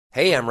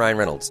Hey, I'm Ryan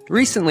Reynolds.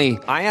 Recently,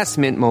 I asked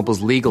Mint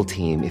Mobile's legal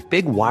team if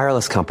big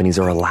wireless companies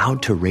are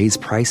allowed to raise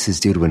prices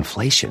due to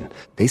inflation.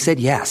 They said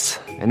yes.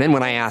 And then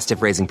when I asked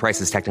if raising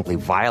prices technically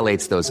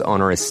violates those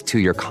onerous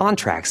two-year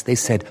contracts, they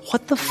said,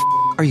 "What the f***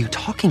 are you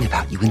talking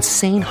about, you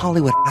insane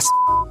Hollywood ass?"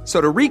 So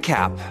to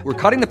recap, we're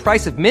cutting the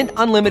price of Mint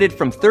Unlimited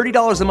from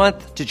 $30 a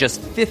month to just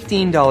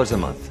 $15 a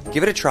month.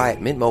 Give it a try at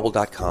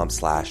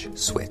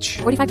mintmobile.com/switch.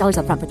 $45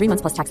 up front for 3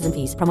 months plus taxes and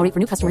fees. Promo rate for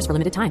new customers for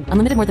limited time.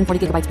 Unlimited more than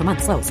 40 gigabytes per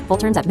month. Slows full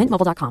terms at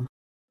mintmobile.com.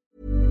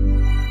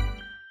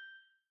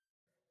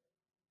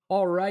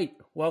 All right,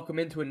 welcome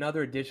into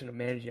another edition of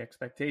Managing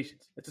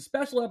Expectations. It's a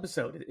special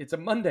episode. It's a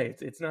Monday.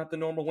 It's not the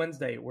normal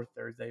Wednesday or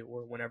Thursday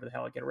or whenever the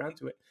hell I get around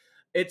to it.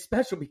 It's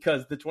special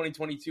because the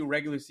 2022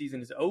 regular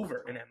season is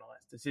over in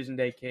MLS. Decision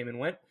day came and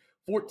went.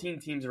 14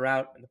 teams are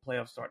out, and the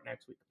playoffs start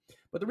next week.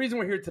 But the reason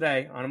we're here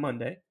today on a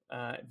Monday,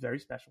 very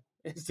special,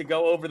 is to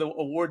go over the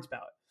awards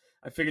ballot.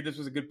 I figured this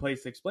was a good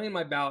place to explain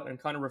my ballot and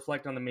kind of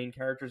reflect on the main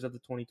characters of the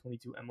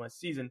 2022 MLS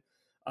season.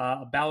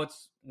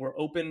 Ballots were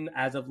open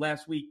as of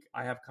last week.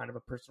 I have kind of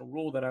a personal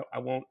rule that I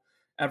won't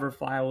ever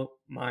file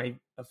my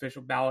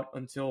official ballot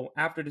until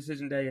after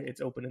decision day.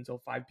 It's open until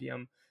 5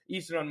 p.m.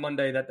 Eastern on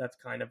Monday. That's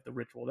kind of the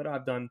ritual that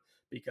I've done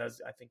because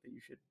I think that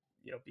you should,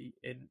 be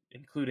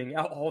including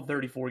all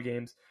 34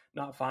 games,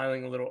 not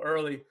filing a little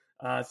early.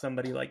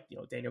 Somebody like,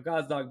 Daniel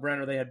Gazdag,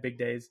 Brenner, they had big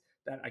days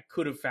that I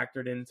could have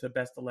factored into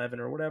best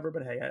 11 or whatever.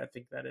 But hey, I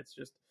think that it's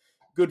just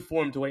good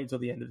form to wait until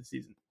the end of the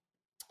season.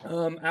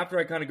 After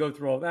I kind of go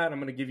through all that, I'm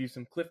going to give you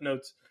some cliff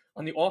notes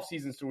on the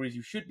offseason stories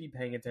you should be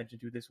paying attention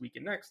to this week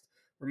and next.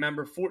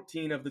 Remember,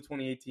 14 of the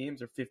 28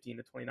 teams, or 15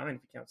 to 29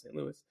 if you count St.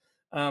 Louis,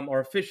 are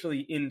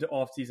officially into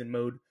offseason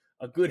mode.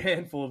 A good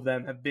handful of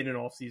them have been in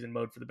offseason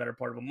mode for the better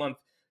part of a month.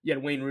 You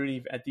had Wayne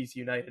Rooney at DC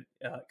United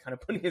kind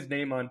of putting his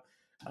name on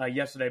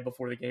yesterday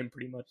before the game,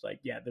 pretty much like,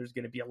 yeah, there's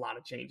going to be a lot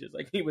of changes.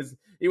 Like he wasn't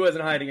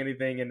hiding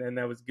anything, and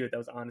that was good. That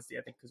was honesty,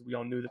 I think, because we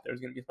all knew that there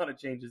was going to be a lot of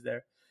changes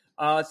there.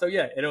 So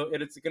yeah,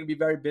 it's going to be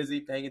very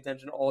busy, paying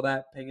attention to all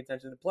that, paying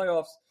attention to the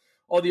playoffs,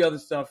 all the other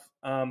stuff.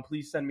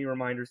 Please send me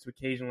reminders to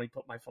occasionally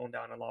put my phone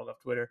down and log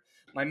off Twitter.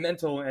 My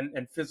mental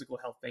and physical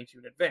health thanks you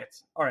in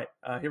advance. All right,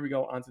 here we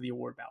go on to the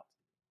award ballot.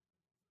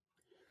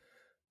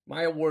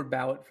 My award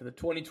ballot for the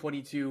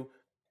 2022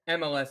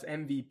 MLS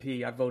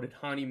MVP, I voted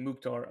Hani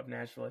Mukhtar of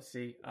Nashville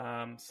SC.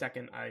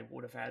 Second, I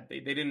would have had, they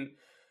didn't,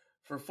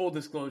 for full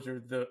disclosure,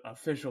 the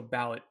official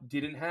ballot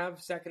didn't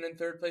have second and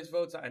third place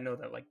votes. I know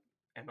that like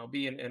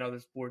MLB and other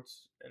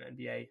sports and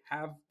NBA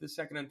have the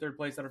second and third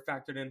place that are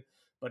factored in,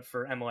 but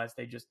for MLS,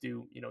 they just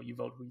do, you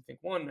vote who you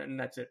think won, and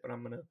that's it. But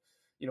I'm going to,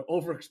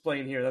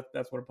 over-explain here.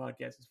 That's what a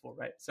podcast is for,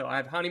 right? So I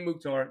have Hani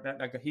Mukhtar.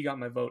 He got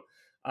my vote.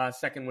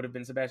 Second would have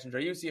been Sebastian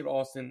Driussi at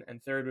Austin,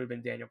 and third would have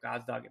been Daniel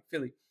Gazdag at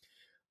Philly.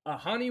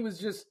 Hani was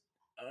just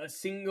a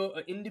single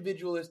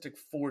individualistic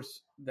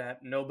force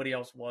that nobody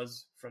else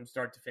was from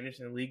start to finish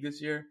in the league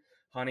this year.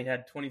 Hani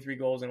had 23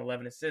 goals and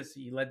 11 assists.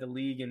 He led the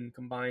league in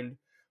combined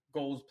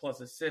goals plus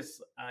assists.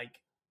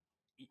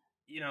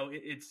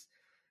 It's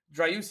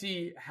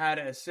Driussi had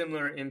a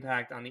similar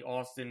impact on the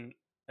Austin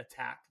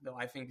attack, though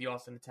I think the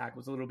Austin attack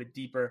was a little bit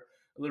deeper,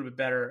 a little bit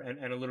better,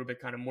 and a little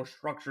bit kind of more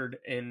structured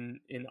in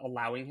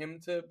allowing him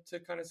to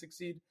kind of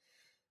succeed.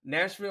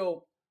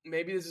 Nashville,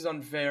 maybe this is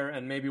unfair,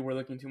 and maybe we're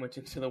looking too much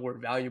into the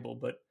word valuable,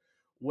 but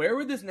where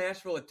would this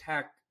Nashville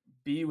attack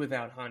be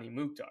without Hani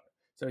Mukhtar?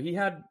 So he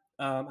had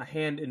a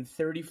hand in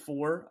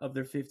 34 of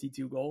their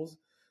 52 goals.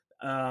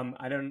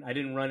 I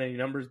didn't run any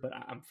numbers, but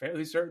I'm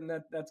fairly certain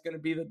that that's going to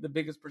be the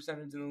biggest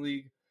percentage in the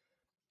league.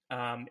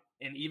 And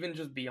even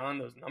just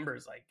beyond those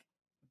numbers, like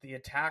the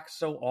attack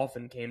so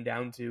often came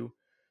down to,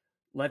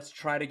 let's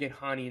try to get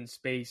Hani in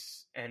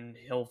space and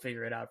he'll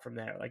figure it out from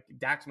there. Like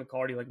Dax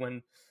McCarty, like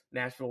when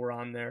Nashville were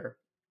on their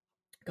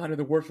kind of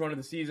the worst run of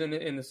the season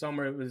in the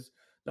summer, it was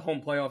the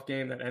home playoff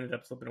game that ended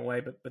up slipping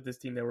away. But this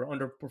team, they were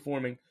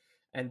underperforming.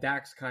 And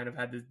Dax kind of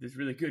had this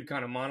really good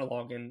kind of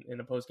monologue in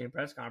a post-game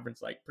press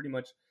conference, like pretty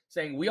much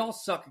saying, we all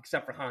suck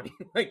except for Hani.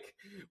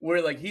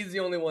 He's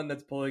the only one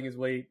that's pulling his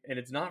weight, and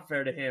it's not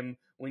fair to him.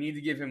 We need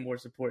to give him more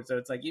support. So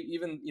it's like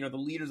even, the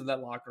leaders of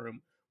that locker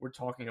room were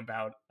talking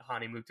about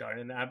Hani Mukhtar.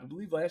 And I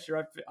believe last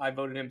year I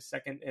voted him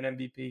second in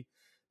MVP.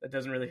 That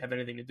doesn't really have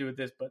anything to do with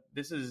this, but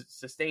this is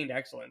sustained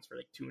excellence for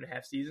like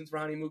 2.5 seasons for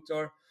Hani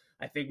Mukhtar.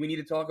 I think we need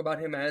to talk about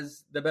him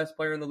as the best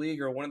player in the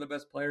league or one of the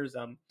best players.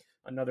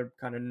 Another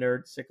kind of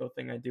nerd sicko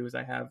thing I do is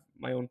I have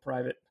my own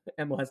private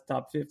MLS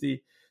top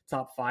 50,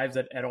 top fives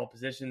at all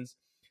positions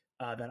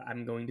that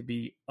I'm going to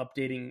be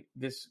updating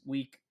this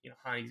week.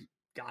 Hani's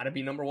got to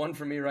be number one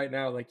for me right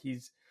now. Like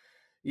he's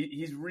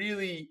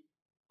really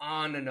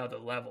on another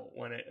level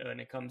when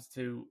it comes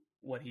to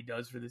what he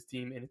does for this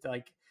team. And it's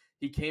like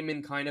he came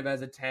in kind of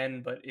as a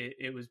 10, but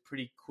it was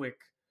pretty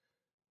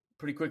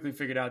quickly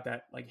figured out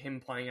that like him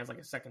playing as like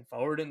a second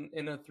forward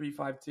in a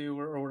 3-5-2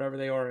 or whatever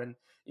they are. And,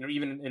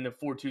 even in the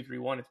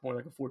 4-2-3-1, it's more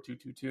like a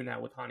 4-2-2-2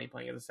 now with Hani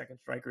playing as a second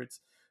striker.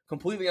 It's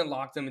completely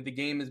unlocked him. The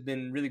game has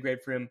been really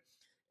great for him.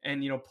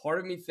 And, part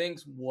of me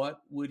thinks, what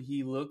would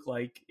he look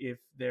like if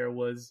there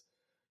was,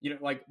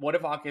 Like what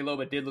if Ake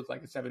Loba did look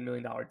like a $7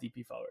 million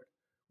DP forward?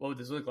 What would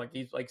this look like?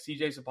 He's like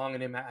CJ Sapong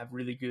and him have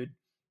really good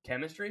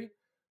chemistry.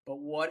 But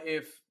what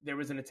if there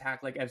was an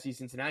attack like FC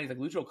Cincinnati? Like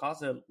Lucho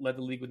Acosta led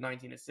the league with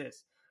 19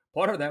 assists.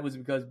 Part of that was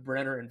because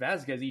Brenner and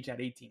Vasquez each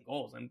had 18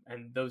 goals,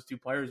 and those two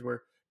players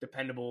were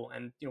dependable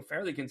and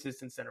fairly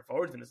consistent center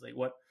forwards in this league.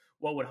 What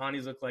would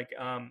Hani's look like?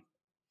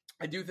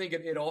 I do think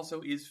it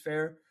also is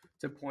fair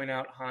to point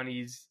out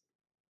Hani's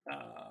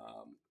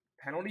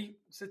penalty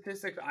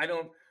statistics.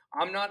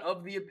 I'm not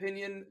of the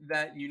opinion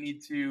that you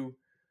need to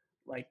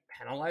like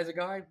penalize a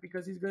guy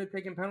because he's good at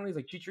taking penalties.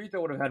 Like Chicharito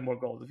would have had more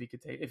goals if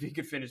he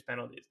could finish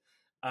penalties.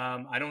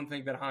 I don't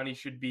think that Hani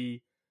should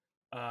be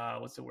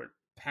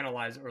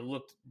penalized or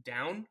looked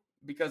down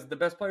because the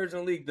best players in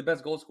the league, the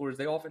best goal scorers,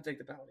 they often take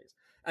the penalties.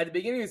 At the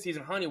beginning of the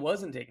season, Hani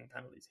wasn't taking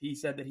penalties. He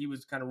said that he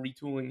was kind of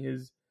retooling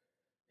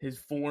his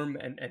form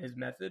and his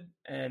method,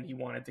 and he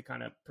wanted to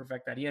kind of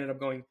perfect that. He ended up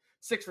going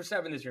 6 for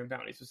 7 this year in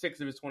penalties. So 6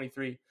 of his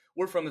 23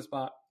 were from the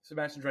spot.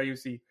 Sebastian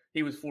Driussi,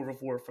 he was 4 for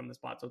 4 from the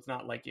spot. So it's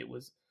not like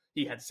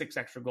he had 6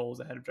 extra goals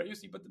ahead of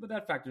Driussi, but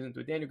that factors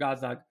into it. Daniel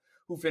Gazdag,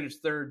 who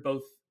finished third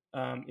both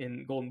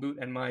in Golden Boot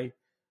and my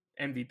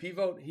MVP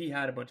vote, he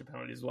had a bunch of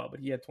penalties as well, but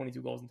he had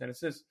 22 goals and 10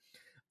 assists.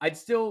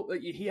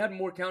 He had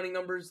more counting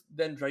numbers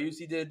than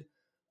Driussi did,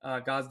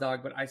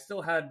 Gazdag, but I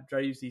still had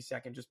Driussi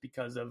second just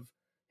because of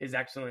his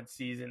excellent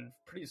season,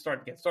 pretty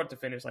start to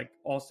finish. Like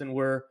Austin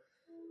were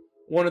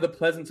one of the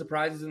pleasant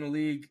surprises in the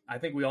league. I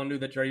think we all knew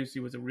that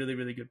Driussi was a really,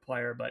 really good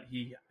player, but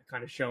he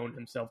kind of shown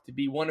himself to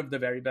be one of the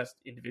very best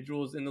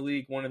individuals in the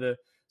league.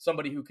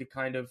 Somebody who could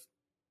kind of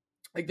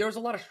like, there was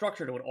a lot of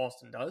structure to what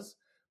Austin does,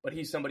 but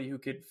he's somebody who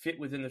could fit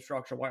within the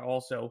structure while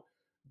also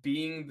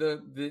being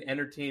the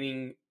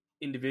entertaining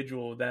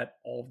individual that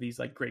all of these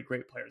like great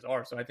players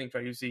are. So I think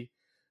Driussi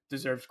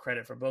deserves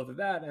credit for both of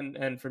that.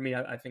 And for me,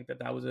 I think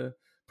that was a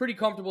pretty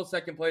comfortable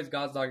second place.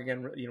 Gazdag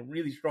again,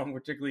 really strong,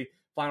 particularly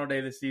final day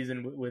of the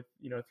season with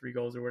 3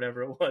 goals or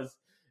whatever it was.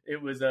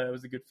 It was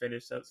a good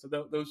finish. So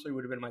those 3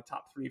 would have been my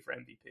top 3 for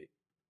MVP.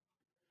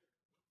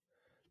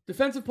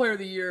 Defensive Player of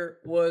the Year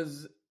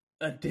was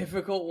a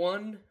difficult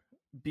one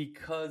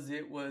because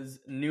it was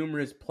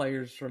numerous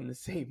players from the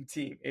same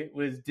team. It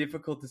was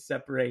difficult to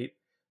separate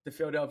the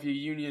Philadelphia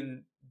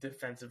Union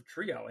defensive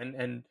trio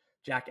and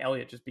Jack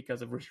Elliott just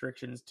because of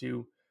restrictions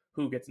to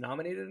who gets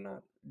nominated or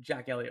not.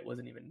 Jack Elliott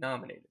wasn't even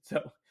nominated.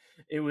 So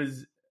it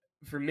was,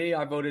 for me,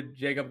 I voted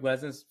Jacob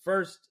Glesnes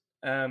first.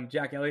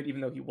 Jack Elliott, even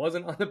though he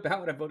wasn't on the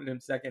ballot, I voted him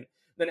second.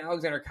 Then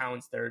Alexander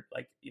Cowan's third.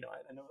 I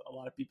know a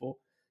lot of people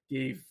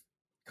gave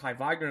Kai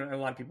Wagner, and a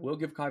lot of people will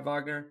give Kai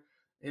Wagner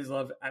his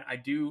love. I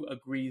do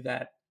agree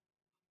that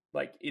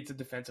it's a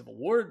defensive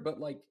award, but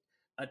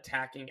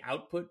attacking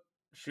output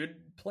should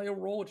play a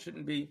role. It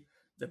shouldn't be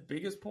the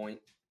biggest point,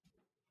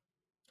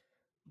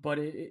 but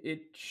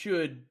it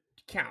should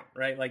count,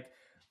 right?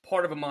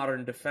 Part of a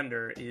modern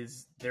defender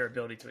is their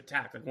ability to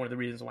attack. One of the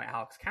reasons why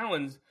Alex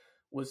Cowens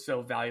was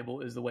so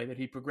valuable is the way that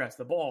he progressed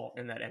the ball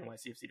in that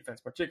NYCFC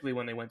defense, particularly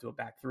when they went to a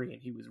back 3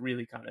 and he was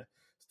really kind of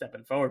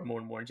stepping forward more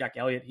and more. And Jack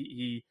Elliott,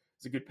 he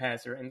is a good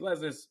passer, and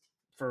Glesnes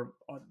for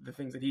the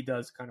things that he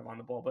does kind of on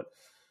the ball. But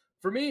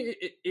for me,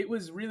 it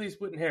was really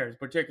splitting hairs,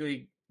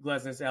 particularly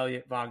Glesnes,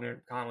 Elliott,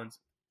 Wagner, Collins.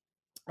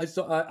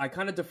 I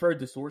kind of deferred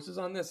to sources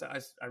on this.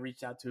 I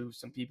reached out to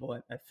some people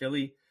at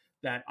Philly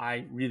that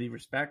I really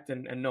respect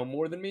and know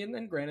more than me. And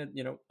then granted,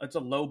 it's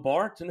a low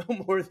bar to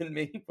know more than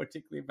me,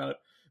 particularly about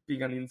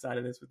being on the inside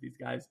of this with these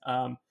guys.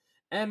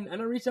 And I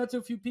reached out to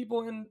a few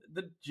people, and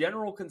the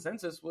general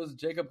consensus was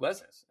Jacob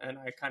Glesnes. And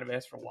I kind of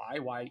asked for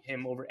why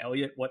him over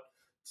Elliott, what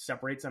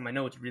separates them. I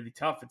know it's really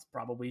tough. It's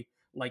probably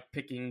like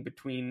picking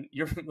between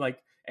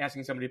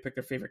asking somebody to pick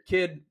their favorite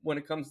kid when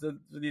it comes to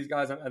these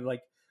guys.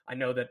 I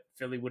know that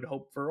Philly would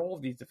hope for all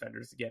of these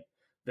defenders to get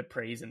the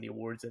praise and the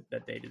awards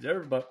that they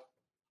deserve, but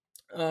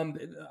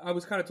I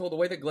was kind of told the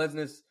way that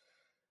Glesnes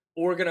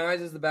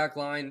organizes the back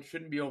line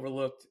shouldn't be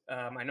overlooked.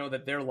 I know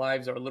that their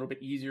lives are a little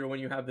bit easier when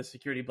you have the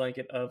security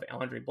blanket of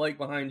Andre Blake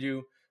behind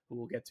you, who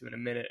we'll get to in a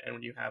minute, and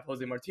when you have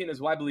Jose Martinez,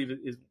 who I believe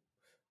is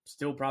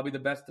still probably the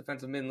best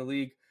defensive mid in the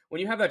league. When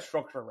you have that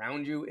structure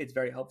around you, it's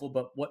very helpful,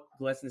 but what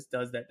Glesnes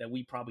does that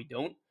we probably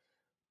don't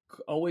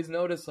always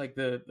notice,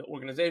 the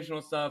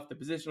organizational stuff, the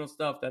positional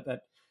stuff,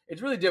 that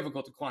it's really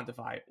difficult to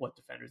quantify what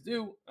defenders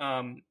do.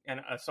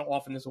 So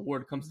often this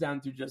award comes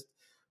down to just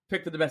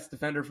pick the best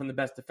defender from the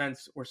best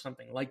defense or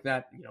something like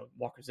that.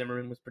 Walker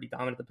Zimmerman was pretty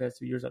dominant the past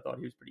 2 years. I thought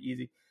he was pretty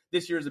easy.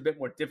 This year is a bit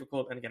more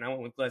difficult. And again, I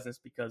went with Glesnes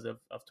because of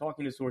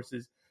talking to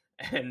sources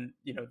and,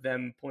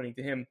 them pointing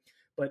to him.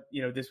 But,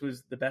 this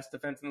was the best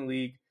defense in the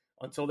league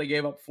until they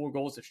gave up 4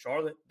 goals to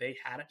Charlotte. They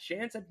had a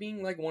chance at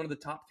being one of the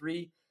top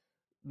 3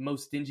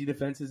 most stingy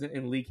defenses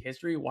in league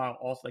history, while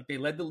also they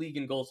led the league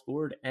in goals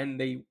scored and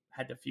they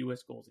had the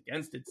fewest goals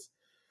against. It's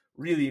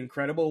really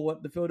incredible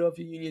what the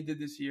Philadelphia Union did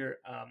this year.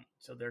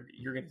 So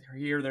you're going to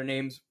hear their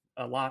names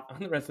a lot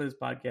on the rest of this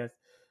podcast.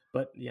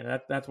 But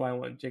that's why I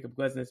went Jacob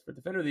Glesnes for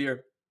Defender of the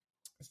Year.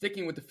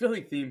 Sticking with the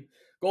Philly theme,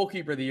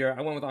 Goalkeeper of the Year,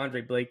 I went with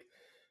Andre Blake.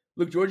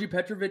 Look, Georgi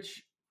Petrovic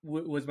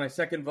was my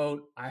second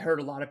vote. I heard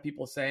a lot of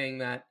people saying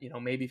that,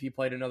 maybe if he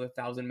played another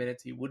 1,000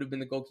 minutes, he would have been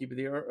the goalkeeper of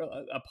the year.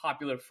 A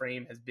popular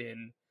frame has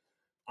been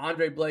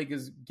Andre Blake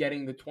is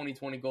getting the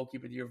 2020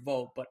 goalkeeper of the year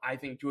vote, but I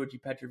think Georgi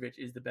Petrovic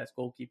is the best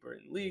goalkeeper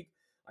in the league.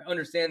 I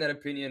understand that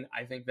opinion.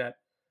 I think that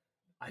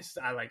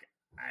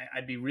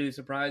I'd be really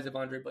surprised if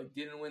Andre Blake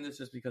didn't win this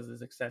just because of the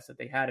success that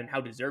they had and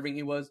how deserving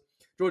he was.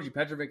 Georgi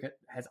Petrovic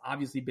has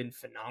obviously been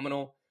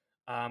phenomenal.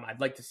 I'd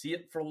like to see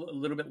it for a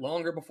little bit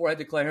longer before I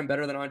declare him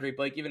better than Andre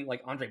Blake. Even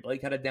like Andre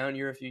Blake had a down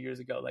year a few years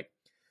ago. Like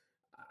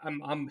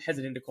I'm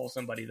hesitant to call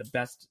somebody the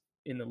best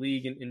in the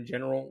league in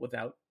general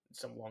without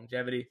some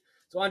longevity.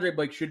 So Andre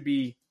Blake should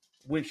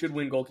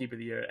win goalkeeper of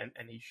the year,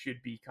 and he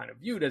should be kind of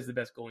viewed as the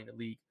best goalie in the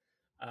league.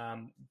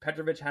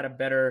 Petrovic had a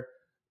better,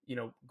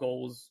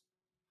 goals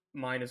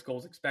minus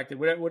goals expected,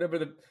 whatever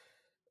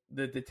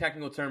the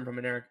technical term from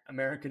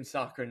American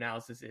soccer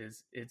analysis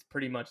is. It's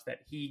pretty much that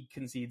he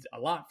concedes a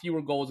lot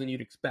fewer goals than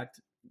you'd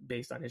expect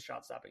based on his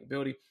shot stopping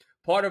ability.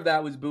 Part of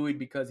that was buoyed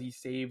because he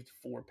saved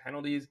 4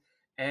 penalties,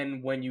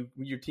 and when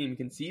your team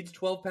concedes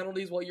 12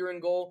 penalties while you're in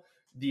goal,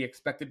 the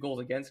expected goals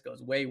against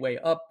goes way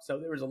up. So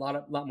there was a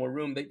lot more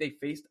room. They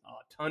faced a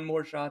ton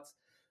more shots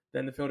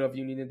than the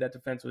Philadelphia Union. That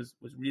defense was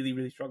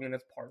really struggling.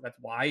 That's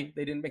why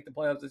they didn't make the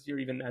playoffs this year,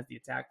 even as the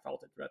attack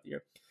felt it throughout the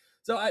year.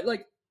 So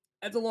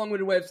that's a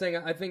long-winded way of saying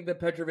I think that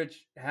Petrovic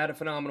had a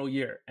phenomenal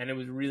year, and it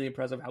was really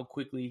impressive how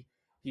quickly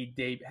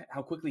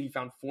he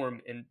found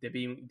form in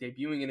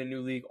debuting in a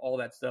new league, all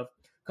that stuff,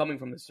 coming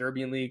from the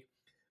Serbian league.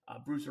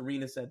 Bruce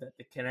Arena said that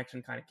the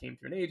connection kind of came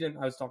through an agent.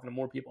 I was talking to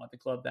more people at the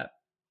club that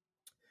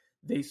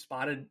they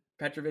spotted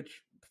Petrovic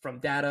from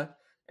data,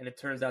 and it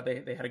turns out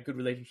they had a good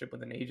relationship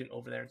with an agent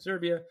over there in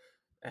Serbia.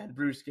 And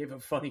Bruce gave a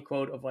funny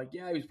quote of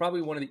he was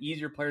probably one of the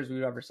easier players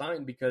we've ever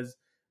signed because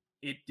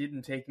it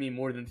didn't take me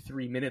more than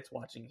 3 minutes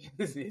watching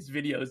his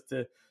videos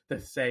to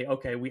say,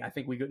 okay, I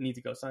think we need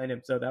to go sign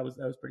him. So that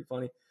was pretty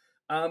funny.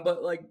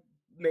 But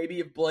maybe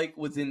if Blake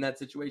was in that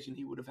situation,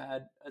 he would have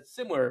had a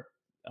similar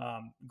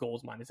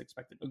goals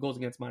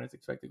against minus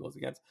expected goals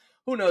against.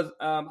 Who knows?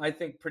 I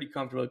think pretty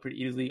comfortably,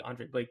 pretty easily,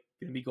 Andre Blake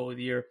going to be goal of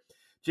the year.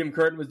 Jim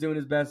Curtin was doing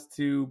his best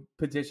to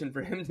petition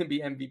for him to be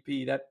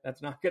MVP.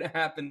 That's not going to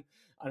happen.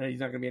 I know he's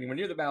not going to be anywhere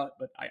near the ballot,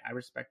 but I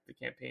respect the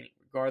campaigning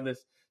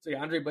regardless. So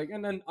yeah, Andre Blake.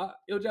 And then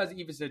Ilja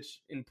Ivicic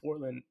in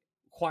Portland,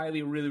 quietly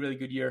a really, really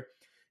good year.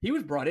 He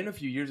was brought in a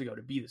few years ago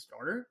to be the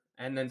starter,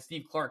 and then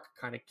Steve Clark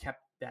kind of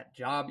kept that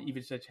job.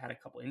 Ivicic had a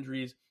couple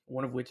injuries,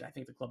 one of which I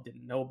think the club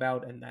didn't know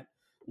about, and that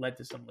led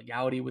to some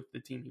legality with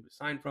the team he was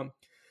signed from.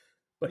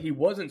 But he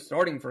wasn't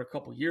starting for a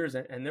couple years,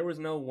 and there was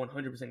no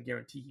 100%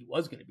 guarantee he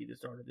was going to be the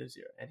starter this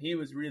year. And he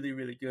was really,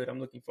 really good.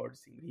 I'm looking forward to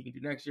seeing what he can do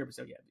next year. But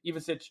so, yeah,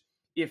 Ivicic,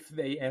 if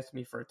they asked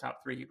me for a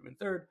top 3, he would have been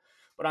third.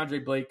 But Andre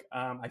Blake,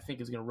 I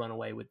think, is going to run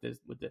away with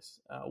this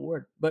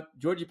award. But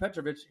Georgi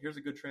Petrovic, here's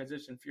a good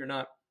transition, fear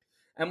not.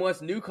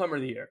 MLS Newcomer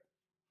of the Year.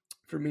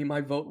 For me,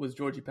 my vote was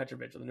Georgi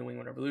Petrovic of the New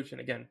England Revolution.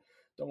 Again,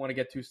 don't want to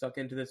get too stuck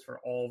into this for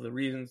all the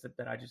reasons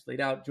that I just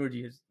laid out.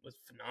 Georgi was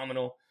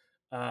phenomenal.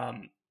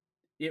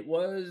 It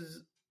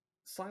was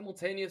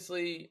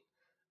simultaneously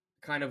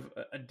kind of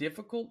a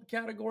difficult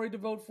category to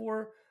vote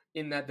for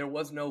in that there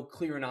was no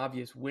clear and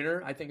obvious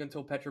winner, I think,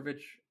 until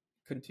Petrovic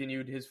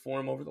continued his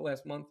form over the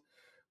last month.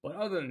 But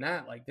other than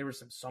that, there were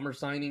some summer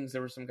signings.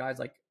 There were some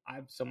guys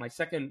so my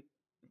second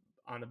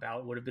on the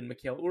ballot would have been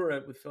Mikhail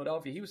Ura with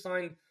Philadelphia. He was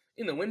signed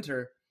in the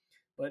winter,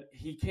 but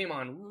he came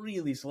on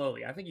really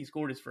slowly. I think he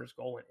scored his first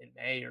goal in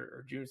May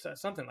or June,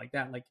 something like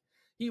that.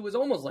 He was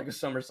almost like a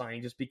summer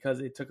signing just because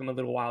it took him a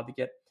little while to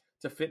get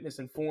to fitness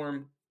and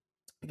form,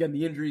 again,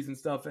 the injuries and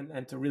stuff,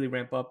 and to really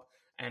ramp up,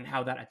 and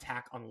how that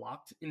attack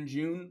unlocked in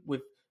June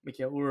with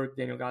Mikhail Ura,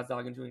 Daniel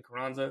Gazdag, and Julian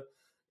Carranza.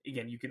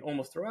 Again, you can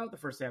almost throw out the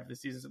first half of the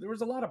season. So there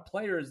was a lot of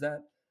players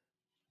that,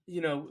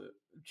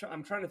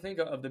 I'm trying to think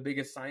of the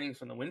biggest signings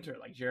from the winter,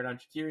 like Xherdan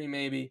Shaqiri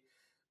maybe.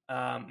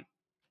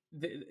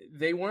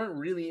 They weren't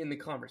really in the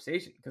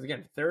conversation because,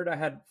 again, third I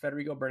had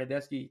Federico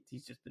Bernardeschi.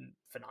 He's just been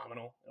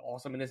phenomenal,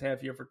 awesome in his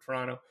half year for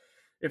Toronto.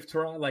 If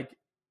Toronto,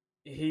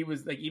 he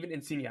was even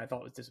Insigne, I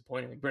thought was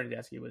disappointing.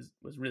 Bernardeschi was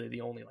really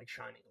the only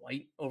shining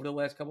light over the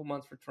last couple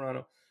months for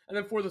Toronto. And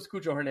then for the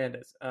Cucho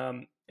Hernandez.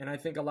 And I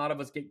think a lot of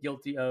us get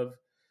guilty of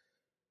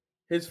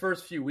his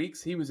first few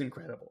weeks. He was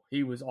incredible.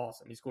 He was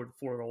awesome. He scored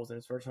 4 goals in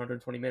his first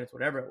 120 minutes,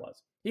 whatever it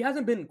was. He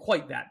hasn't been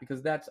quite that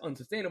because that's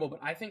unsustainable. But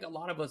I think a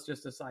lot of us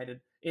just decided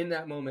in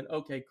that moment,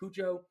 okay,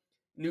 Cucho,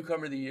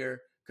 newcomer of the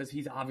year, because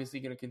he's obviously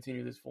going to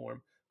continue this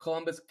form.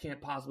 Columbus can't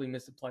possibly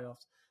miss the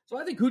playoffs. So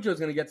I think Cucho is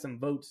going to get some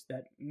votes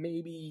that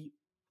maybe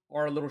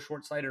are a little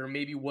short-sighted or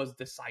maybe was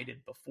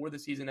decided before the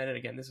season ended.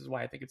 Again, this is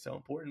why I think it's so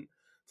important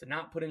to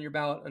not put in your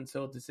ballot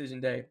until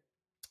decision day.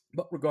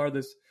 But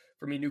regardless,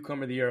 for me,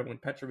 newcomer of the year, when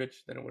Petrovic,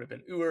 then it would have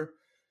been Ur,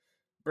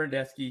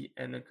 Bernardeschi,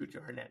 and then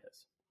Cucho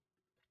Hernandez.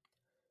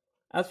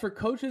 As for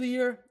coach of the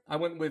year, I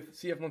went with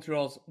CF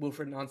Montreal's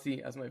Wilfried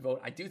Nancy as my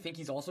vote. I do think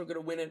he's also going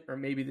to win it, or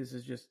maybe this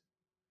is just,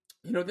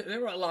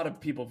 there were a lot of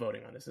people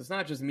voting on this. It's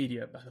not just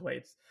media, by the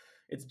way.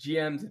 It's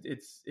GMs,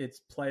 it's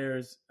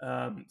players.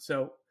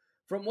 So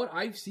From what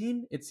I've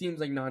seen, it seems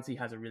like Nancy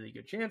has a really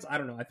good chance. I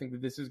don't know. I think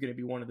that this is going to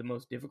be one of the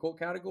most difficult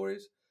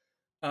categories.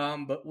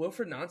 But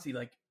Wilfred Nancy,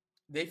 like,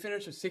 they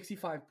finished with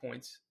 65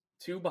 points,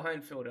 2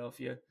 behind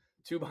Philadelphia,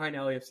 2 behind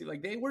LAFC.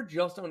 Like, they were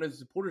just on the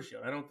supporter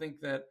shield. I don't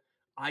think that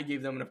I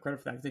gave them enough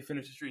credit for that because they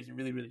finished the season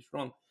really, really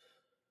strong.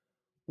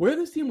 Where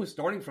this team was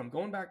starting from,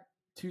 going back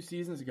 2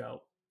 seasons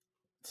ago,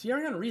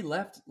 Thierry Henry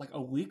left like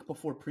a week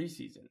before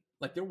preseason.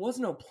 Like, there was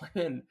no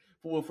plan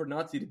for Wilfred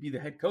Nancy to be the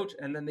head coach.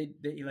 And then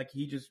they like,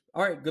 he just,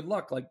 all right, good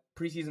luck. Like,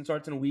 preseason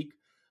starts in a week.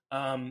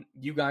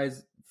 You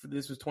guys,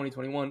 this was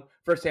 2021.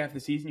 First half of the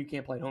season, you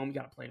can't play at home. You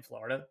got to play in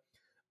Florida.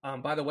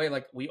 By the way,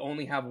 like, we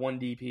only have 1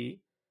 DP.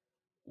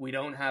 We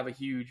don't have a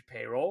huge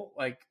payroll.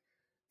 Like,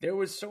 there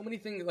was so many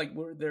things, like,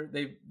 where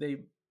they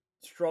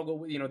struggle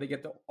with, they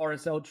get the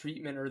RSL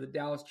treatment or the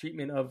Dallas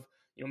treatment of,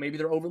 maybe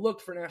they're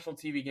overlooked for national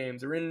TV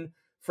games. They're in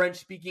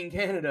French-speaking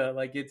Canada.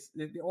 Like, it's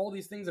all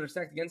these things that are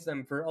stacked against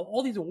them. For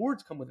all these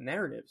awards come with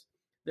narratives.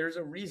 There's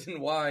a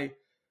reason why,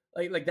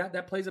 like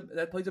that plays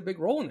a big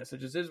role in this. It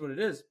just is what it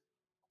is.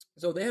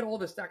 So they had all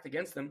this stacked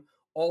against them.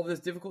 All of this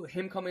difficult.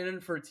 Him coming in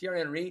for Thierry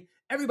Henry.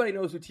 Everybody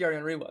knows who Thierry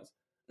Henry was.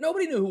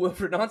 Nobody knew who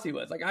Wilfred Nancy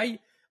was. Like,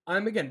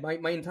 I'm again,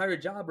 my entire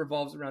job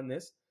revolves around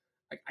this.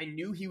 Like, I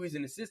knew he was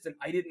an assistant.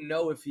 I didn't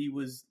know if he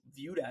was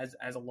viewed as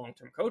a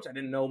long-term coach. I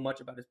didn't know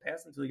much about his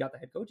past until he got the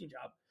head coaching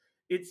job.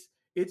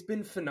 It's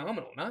been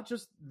phenomenal. Not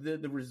just the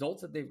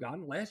results that they've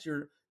gotten. Last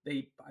year,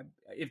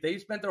 if they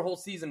spent their whole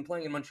season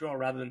playing in Montreal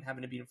rather than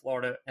having to be in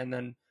Florida and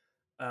then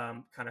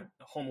kind of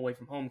home away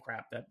from home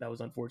crap that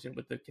was unfortunate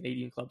with the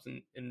Canadian clubs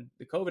in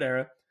the COVID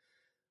era,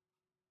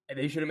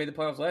 they should have made the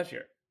playoffs last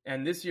year.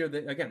 And this year,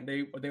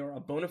 they were a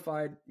bona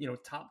fide,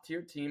 top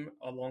tier team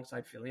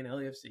alongside Philly and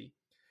LAFC.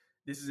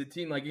 This is a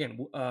team like, again,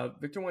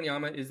 Victor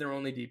Wanyama is their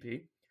only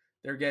DP.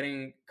 They're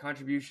getting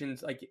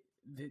contributions like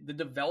the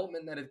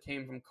development that it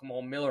came from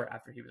Kamal Miller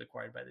after he was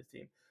acquired by this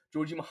team.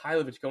 Georgi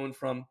Mihailovic going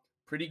from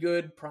pretty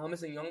good,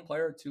 promising young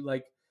player to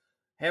like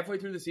halfway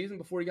through the season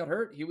before he got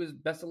hurt, he was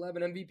best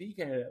 11 MVP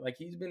candidate. Like,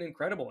 he's been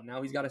incredible. And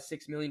now he's got a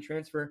 $6 million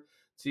transfer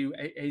to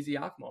AZ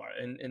Alkmaar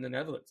in the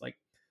Netherlands. Like,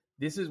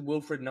 this is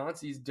Wilfred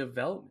Nancy's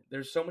development.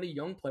 There's so many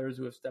young players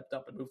who have stepped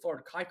up and moved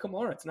forward. Kai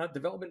Kamara, it's not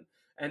development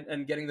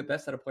and getting the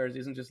best out of players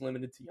isn't just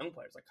limited to young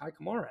players. Like Kai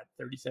Kamara at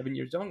 37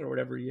 years young or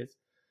whatever he is.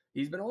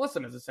 He's been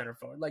awesome as a center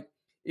forward. Like,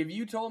 if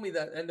you told me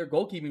that, and their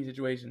goalkeeping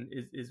situation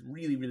is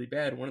really, really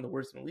bad, one of the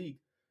worst in the league.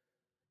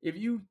 If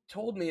you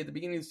told me at the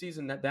beginning of the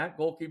season that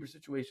goalkeeper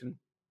situation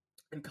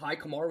and Kai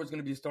Kamara was going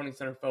to be a starting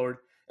center forward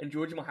and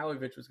Georgi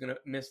Mihailovic was going to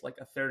miss like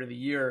a third of the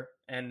year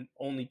and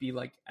only be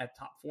like at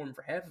top form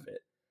for half of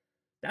it,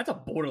 that's a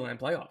borderline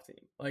playoff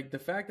team. Like, the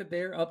fact that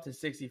they're up to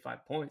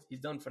 65 points,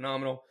 he's done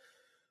phenomenal.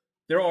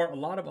 There are a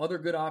lot of other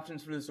good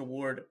options for this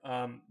award,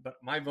 but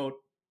my vote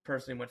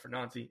personally went for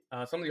Nancy.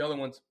 Some of the other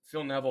ones,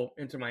 Phil Neville,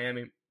 Inter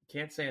Miami,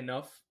 can't say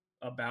enough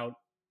about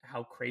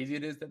how crazy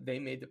it is that they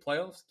made the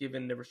playoffs,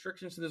 given the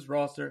restrictions to this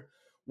roster,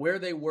 where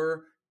they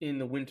were in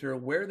the winter,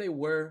 where they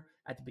were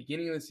at the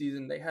beginning of the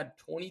season. They had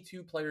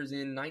 22 players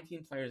in,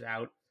 19 players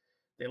out.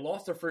 They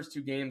lost their first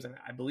 2 games, and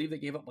I believe they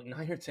gave up like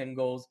 9 or 10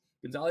 goals.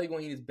 Gonzalo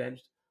Higuain is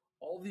benched.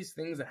 All these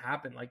things that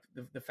happened, like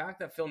the fact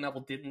that Phil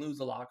Neville didn't lose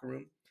the locker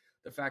room,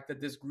 the fact that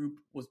this group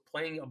was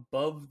playing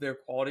above their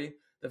quality,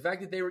 the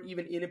fact that they were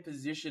even in a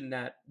position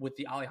that with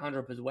the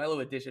Alejandro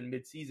Pozuelo addition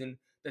mid-season,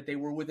 that they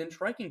were within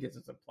striking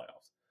distance of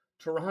playoffs.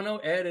 Toronto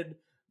added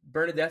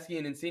Bernardeschi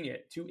and Insigne,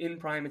 2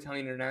 in-prime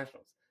Italian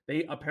internationals.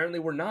 They apparently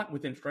were not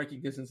within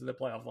striking distance of the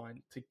playoff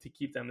line to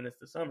keep them in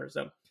this summer.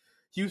 So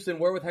Houston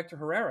were with Hector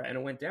Herrera, and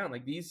it went down.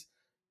 Like,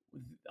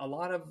 a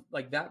lot of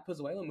like that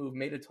Pozuelo move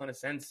made a ton of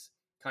sense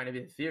kind of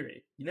in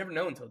theory. You never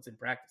know until it's in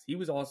practice. He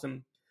was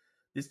awesome.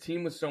 This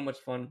team was so much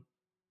fun.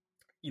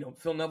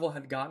 Phil Neville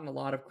had gotten a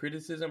lot of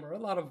criticism or a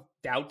lot of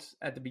doubts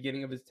at the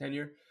beginning of his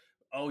tenure.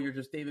 Oh, you're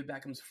just David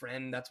Beckham's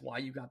friend. That's why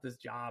you got this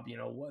job.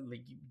 What?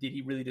 Like, did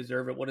he really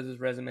deserve it? What is his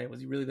resume?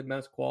 Was he really the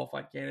most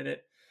qualified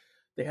candidate?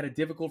 They had a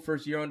difficult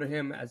first year under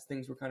him as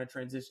things were kind of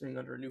transitioning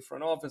under a new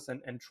front office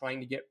and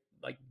trying to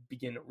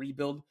begin a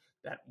rebuild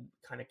that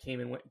kind of came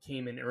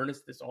in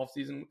earnest this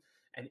offseason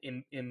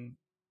and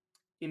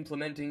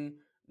implementing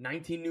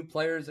 19 new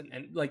players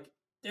and like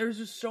there's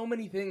just so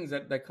many things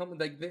that come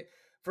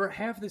for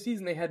half the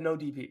season they had no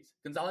DPs.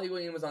 Gonzalo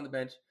Higuain was on the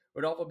bench.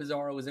 Rodolfo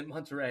Pizarro was in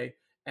Monterrey,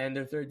 and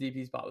their third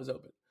DP spot was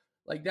open.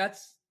 Like,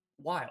 that's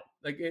wild.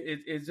 Like,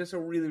 it's just a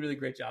really, really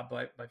great job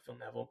by Phil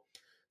Neville.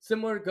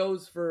 Similar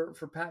goes for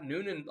Pat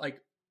Noonan.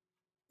 Like,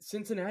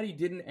 Cincinnati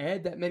didn't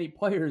add that many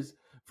players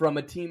from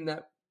a team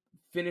that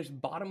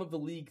finished bottom of the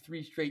league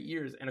 3 straight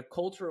years and a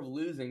culture of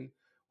losing.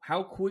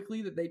 How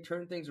quickly that they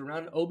turned things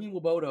around. Obi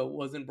Nwobodo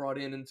wasn't brought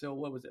in until,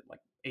 what was it,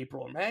 like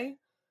April or May?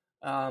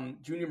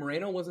 Junior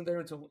Moreno wasn't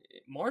there until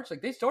March.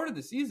 Like, they started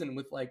the season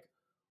with like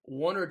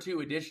 1 or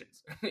 2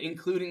 additions,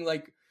 including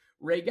like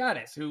Ray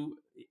Gaddis, who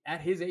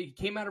at his age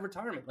came out of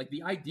retirement. Like,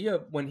 the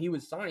idea when he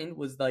was signed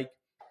was like,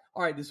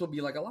 all right, this will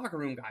be like a locker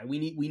room guy. We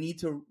need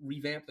to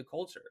revamp the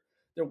culture.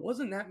 There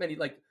wasn't that many.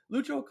 Like,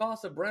 Lucho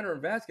Acosta, Brenner,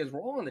 and Vasquez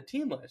were all on the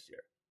team last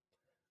year.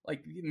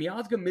 Like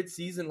Miazga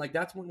midseason, like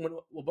that's when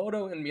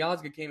Wobodo and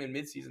Miazga came in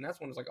midseason. That's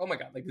when it was like, oh my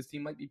God, like this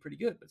team might be pretty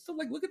good. But still,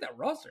 like, look at that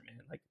roster,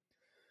 man. Like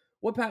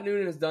what Pat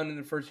Noonan has done in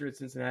the first year at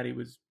Cincinnati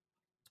was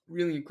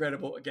really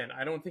incredible. Again,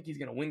 I don't think he's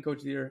going to win Coach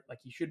of the Year. Like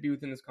he should be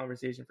within this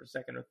conversation for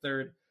second or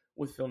third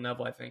with Phil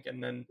Neville, I think.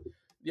 And then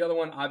the other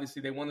one,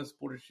 obviously, they won the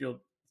Supporters Shield.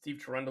 Steve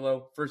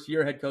Cherundolo, first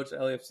year head coach at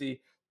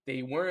LAFC.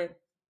 They weren't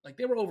like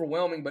they were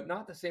overwhelming, but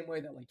not the same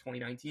way that like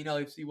 2019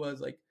 LAFC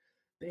was. Like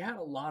they had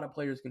a lot of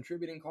players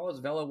contributing. Carlos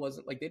Vela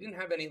wasn't like they didn't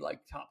have any like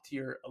top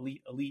tier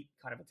elite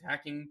kind of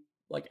attacking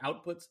like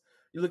outputs.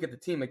 You look at the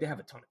team, like they have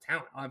a ton of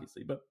talent,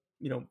 obviously, but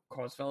you know,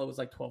 Carlos Vela was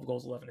like 12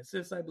 goals, 11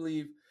 assists, I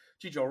believe.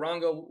 Chicho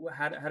Arango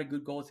had a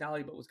good goal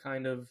tally, but was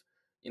kind of,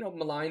 you know,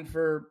 maligned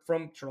from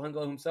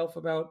Cherundolo himself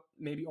about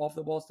maybe off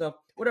the ball stuff.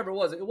 Whatever it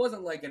was, it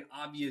wasn't like an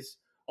obvious,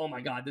 oh my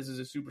God, this is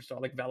a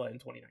superstar like Vela in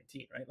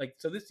 2019, right? Like,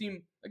 so this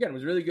team, again,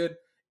 was really good.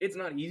 It's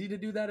not easy to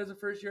do that as a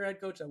first-year head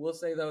coach. I will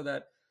say, though,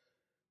 that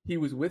he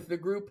was with the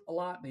group a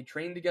lot. They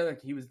trained together.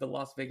 He was the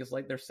Las Vegas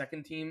Light, their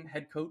second-team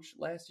head coach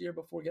last year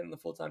before getting the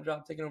full-time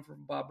job, taking over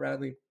from Bob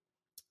Bradley.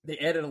 They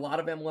added a lot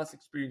of MLS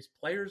experienced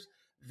players.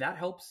 That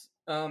helps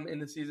in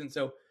the season.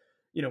 So,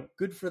 you know,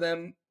 good for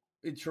them.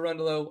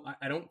 Cherundolo,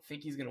 I don't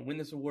think he's going to win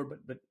this award,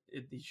 but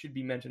he should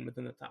be mentioned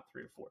within the top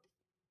 3 or 4.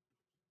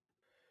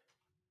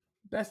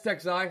 Best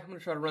XI, I'm going to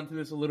try to run through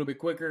this a little bit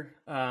quicker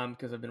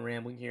because I've been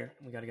rambling here.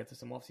 And we got to get to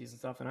some offseason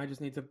stuff, and I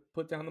just need to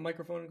put down the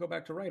microphone and go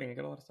back to writing. I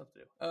got a lot of stuff to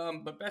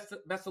do. But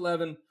best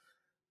 11,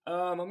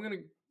 I'm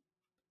going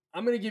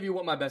to give you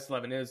what my best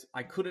 11 is.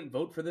 I couldn't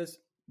vote for this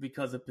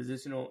because of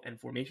positional and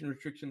formation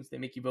restrictions. They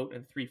make you vote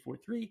in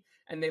 3-4-3,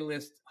 and they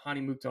list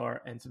Hani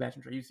Mukhtar and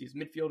Sebastian Driussi as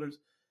midfielders.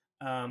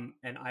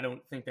 And I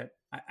don't think that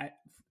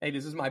hey,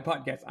 this is my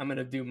podcast. I'm going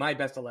to do my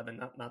best 11,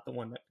 not the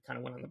one that kind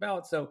of went on the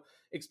ballot. So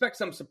expect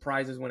some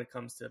surprises when it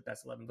comes to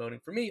best 11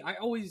 voting. For me, I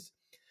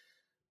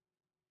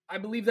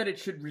believe that it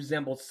should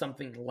resemble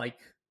something like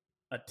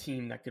a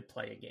team that could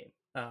play a game.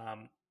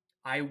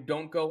 I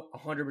don't go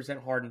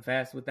 100% hard and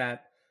fast with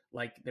that.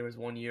 Like there was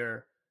one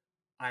year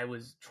I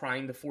was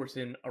trying to force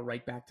in a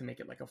right back to make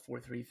it like a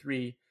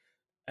 4-3-3.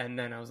 And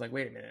then I was like,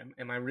 wait a minute,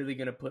 am I really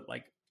going to put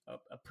like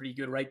a pretty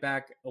good right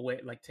back away,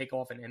 like take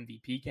off an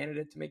MVP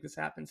candidate to make this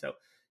happen? So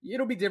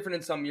it'll be different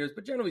in some years,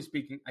 but generally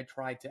speaking, I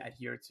try to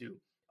adhere to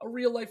a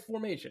real life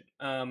formation.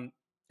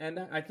 And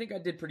I think I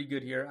did pretty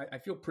good here. I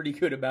feel pretty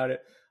good about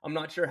it. I'm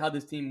not sure how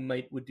this team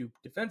would do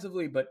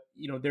defensively, but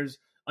you know, there's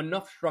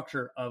enough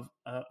structure of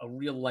a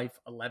real life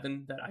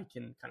 11 that I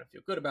can kind of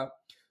feel good about.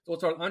 So we'll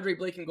start with Andre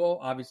Blake in goal.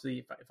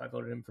 Obviously, if I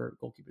voted him for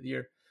goalkeeper of the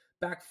year.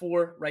 Back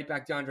 4, right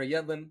back DeAndre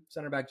Yedlin,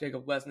 center back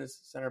Jacob Lesnes,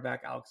 center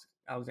back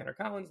Alexander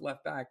Collins,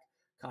 left back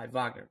Kai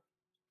Wagner.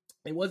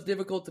 It was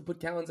difficult to put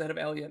Collins ahead of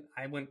Elliott.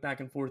 I went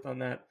back and forth on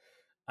that.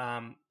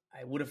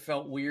 I would have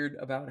felt weird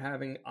about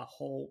having a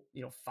whole,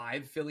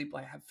 5 Philly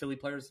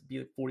players be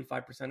like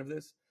 45% of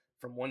this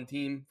from one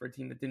team for a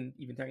team that didn't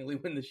even technically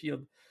win the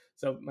Shield.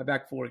 So my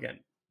back 4 again,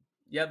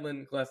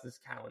 Yedlin, Lesnes,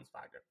 Collins,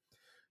 Wagner.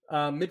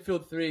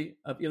 Midfield 3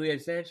 of Ilie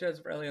Sanchez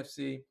for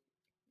LAFC,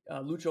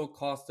 Lucho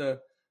Acosta,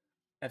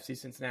 FC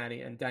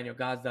Cincinnati, and Daniel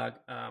Gazdag.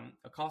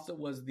 Acosta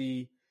was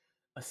the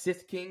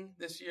assist king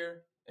this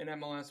year in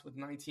MLS with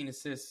 19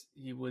 assists.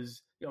 He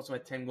also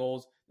had 10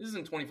 goals. This is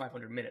in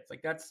 2,500 minutes.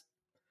 Like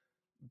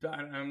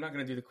I'm not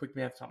going to do the quick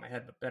math off the top of my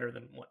head, but better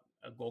than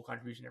a goal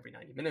contribution every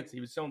 90 minutes.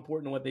 He was so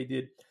important to what they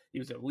did. He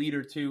was a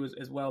leader too,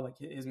 as well. Like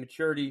his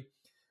maturity.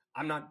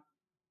 I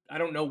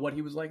don't know what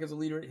he was like as a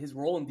leader. His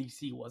role in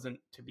DC wasn't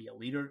to be a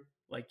leader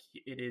like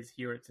it is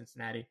here at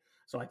Cincinnati.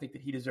 So I think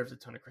that he deserves a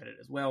ton of credit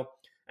as well.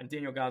 And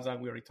Daniel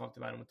Gazdag, we already talked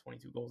about him with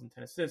 22 goals and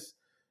 10 assists.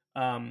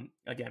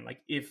 Again,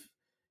 like if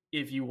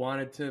you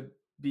wanted to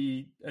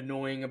be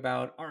annoying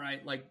about, all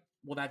right, like,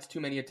 well, that's too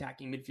many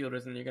attacking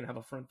midfielders and you're going to have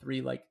a front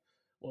 3. Like,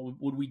 well,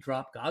 would we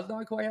drop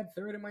Gazdag, who I had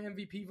third in my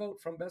MVP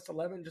vote from best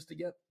 11 just to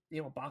get,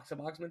 a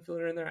box-to-box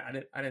midfielder in there?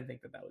 I didn't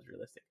think that was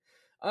realistic.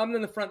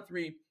 Then the front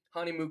 3,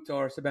 Hani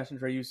Mukhtar, Sebastian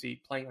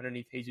Driussi playing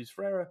underneath Jesus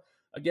Ferreira.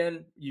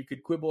 Again, you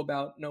could quibble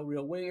about no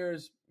real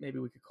wingers. Maybe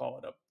we could call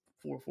it a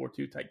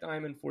 4-4-2 type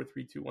diamond,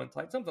 4-3-2-1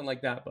 type, something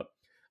like that. But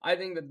I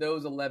think that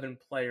those 11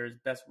 players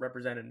best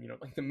represented,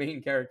 like the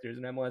main characters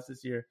in MLS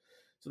this year.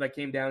 So that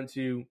came down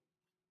to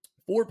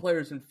 4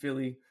 players from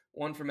Philly,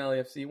 1 from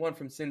LAFC, 1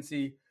 from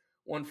Cincy,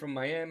 1 from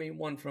Miami,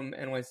 1 from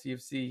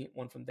NYCFC,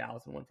 1 from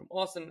Dallas, and 1 from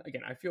Austin.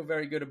 Again, I feel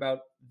very good about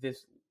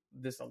this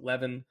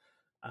 11.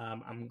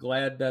 I'm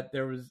glad that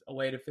there was a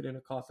way to fit in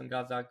Acosta and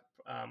Gazdag.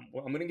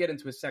 Well, I'm going to get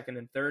into a second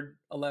and third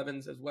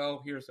 11s as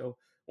well here, so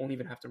won't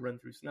even have to run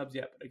through snubs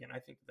yet. But again, I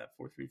think that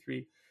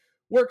 4-3-3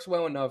 works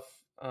well enough,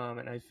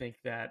 and I think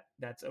that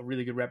that's a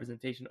really good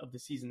representation of the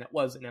season that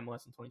was in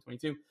MLS in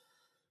 2022.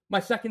 My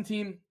second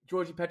team,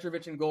 Georgi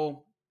Petrovic in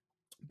goal,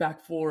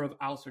 back 4 of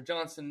Alistair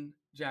Johnson,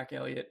 Jack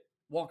Elliott,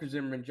 Walker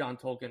Zimmerman, John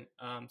Tolkien.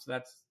 So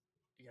that's,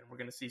 again, we're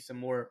going to see some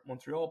more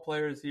Montreal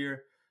players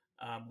here.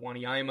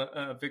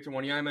 Victor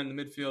Wanyama in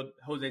the midfield,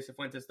 Jose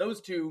Cifuentes. Those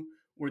 2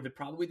 were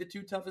probably the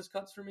 2 toughest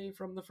cuts for me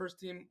from the first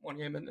team,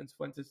 Wanyama and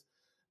Cifuentes.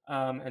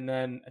 And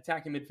then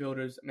attacking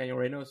midfielders, Manuel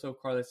Reynoso,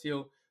 Carlos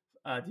Gil,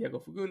 Diego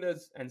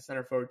Fagundes, and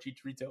center forward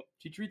Chicharito.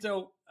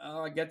 Chicharito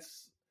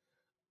gets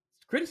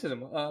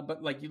criticism,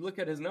 but like you look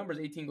at his numbers,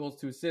 18 goals,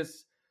 2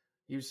 assists.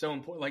 He was so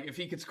important. Like if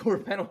he could score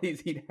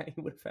penalties, he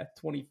would have had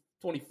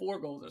 24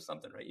 goals or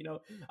something, right?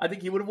 I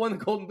think he would have won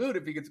the Golden Boot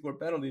if he could score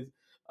penalties.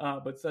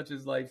 But such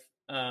is life.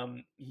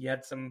 He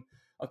had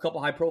a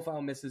couple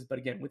high-profile misses, but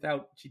again,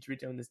 without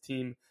Chicharito in this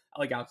team,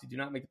 LA Galaxy do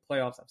not make the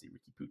playoffs. Obviously,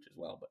 Ricky Puig as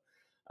well. But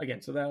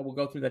again, so that we'll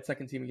go through that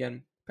second team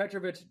again.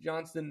 Petrovic,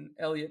 Johnston,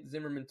 Elliott,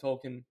 Zimmerman,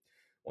 Tolkien,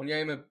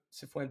 Onyema,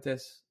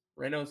 Cifuentes,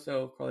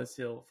 Reynoso, Carlos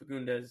Hill,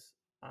 Fagundes,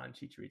 and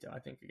Chicharito. I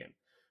think, again,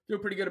 feel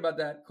pretty good about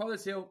that.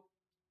 Carlos Hill,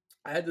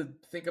 I had to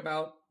think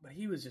about, but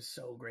he was just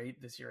so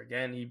great this year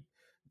again. He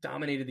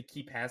dominated the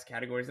key pass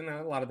categories, and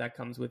a lot of that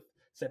comes with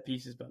set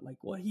pieces, but like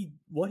what he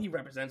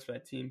represents for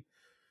that team.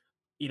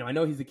 I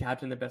know he's the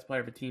captain, the best player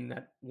of a team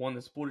that won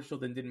the Supporters'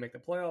 Shield and didn't make the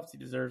playoffs. He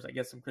deserves, I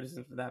guess, some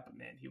criticism for that, but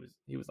man,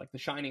 he was like the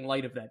shining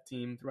light of that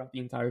team throughout the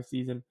entire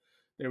season.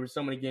 There were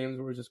so many games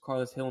where it was just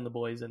Carlos Hill and the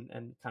boys and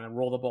kind of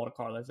roll the ball to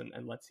Carlos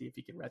and let's see if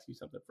he can rescue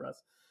something for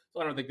us.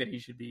 So I don't think that he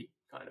should be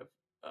kind of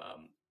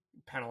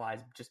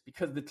penalized just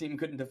because the team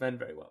couldn't defend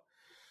very well.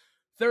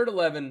 Third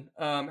 11,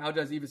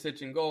 Aljaz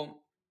Ivicic in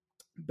goal.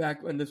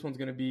 Back when this one's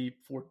going to be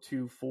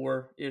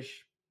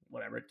 4-2-4-ish,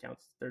 whatever it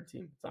counts, third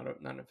team. It's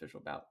not an official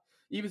bout.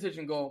 Ivicic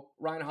in goal.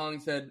 Ryan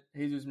Hollingshead,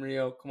 Jesus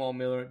Murillo, Kamal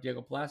Miller,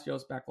 Diego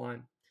Palacios, back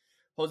line.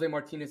 Jose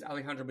Martinez,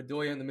 Alejandro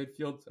Bedoya in the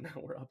midfield. So now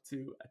we're up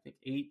to, I think,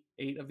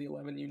 eight of the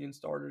 11 Union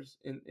starters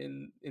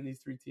in these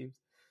three teams.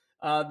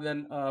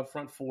 Then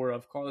front four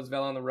of Carlos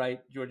Vela on the right,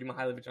 Georgi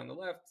Mihailovic on the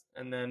left,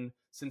 and then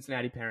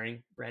Cincinnati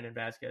pairing, Brandon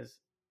Vasquez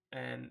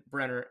and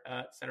Brenner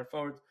at center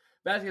forwards.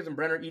 Vasquez and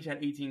Brenner each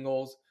had 18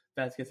 goals.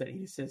 Vasquez had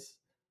 8 assists.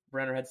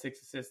 Brenner had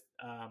 6 assists.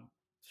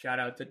 Shout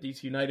out to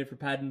DC United for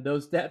padding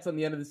those stats on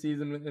the end of the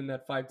season in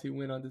that 5-2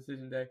 win on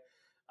decision day.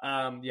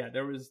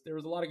 There was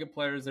a lot of good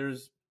players.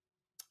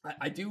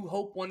 I do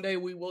hope one day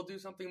we will do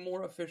something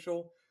more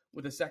official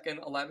with a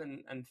second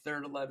 11 and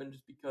third 11,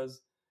 just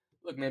because,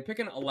 look, man,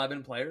 picking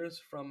 11 players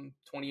from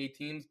 28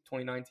 teams,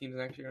 29 teams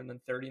next year, and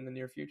then 30 in the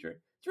near future,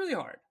 it's really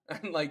hard.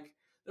 And like,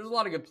 there's a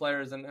lot of good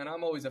players, and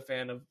I'm always a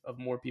fan of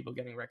more people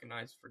getting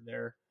recognized for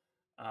their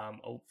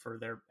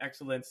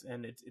excellence,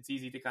 and it's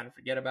easy to kind of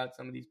forget about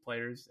some of these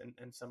players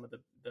and some of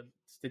the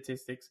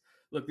statistics.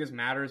 Look, this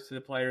matters to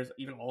the players.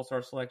 Even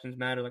all-star selections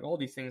matter. Like all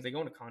these things, they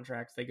go into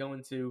contracts, they go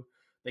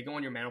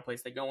on your mental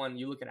place,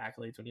 you look at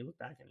accolades when you look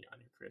back on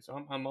your career.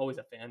 So I'm always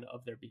a fan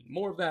of there being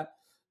more of that.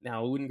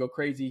 Now, it wouldn't go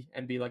crazy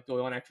and be like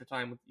Doyle on extra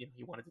time with,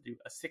 he wanted to do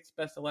a 6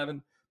 best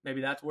 11.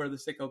 Maybe that's where the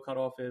sicko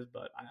cutoff is,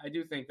 but I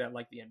do think that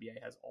like the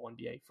NBA has all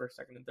NBA first,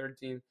 second, and third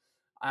team.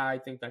 I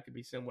think that could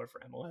be similar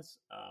for MLS.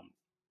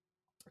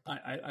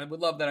 I would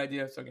love that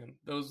idea. So again,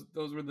 those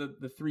were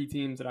the 3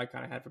 teams that I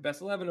kind of had for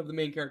best 11 of the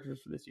main characters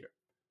for this year.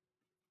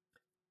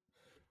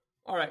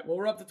 All right, well,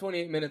 we're up to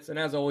 28 minutes, and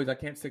as always, I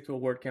can't stick to a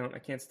word count. I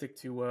can't stick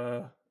to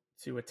a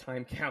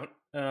time count.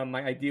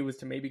 My idea was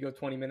to maybe go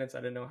 20 minutes. I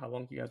didn't know how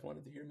long you guys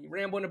wanted to hear me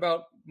rambling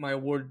about my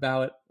award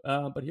ballot,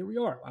 but here we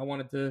are. I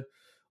wanted to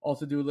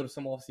also do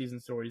some off-season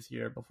stories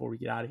here before we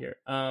get out of here.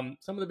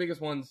 Some of the biggest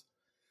ones,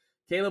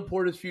 Caleb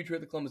Porter's future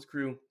at the Columbus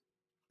Crew.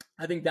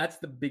 I think that's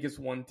the biggest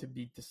one to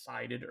be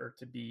decided or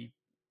to be,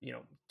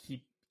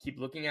 keep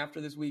looking after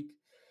this week.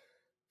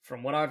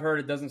 From what I've heard,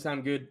 it doesn't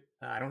sound good.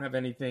 I don't have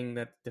anything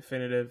that's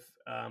definitive,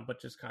 but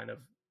just kind of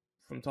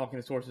from talking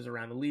to sources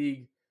around the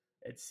league,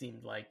 it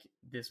seemed like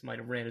this might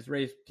have ran his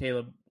race.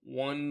 Caleb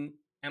won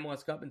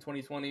MLS Cup in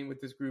 2020 with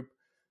this group,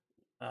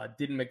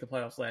 didn't make the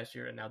playoffs last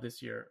year, and now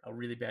this year, a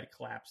really bad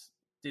collapse.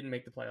 Didn't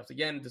make the playoffs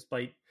again,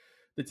 despite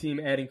the team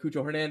adding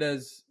Cucho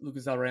Hernandez,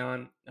 Lucas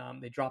Alrayan.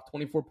 They dropped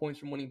 24 points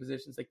from winning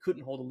positions. They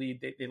couldn't hold a lead.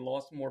 They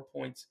lost more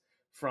points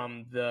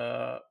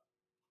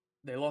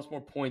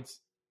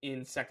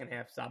in second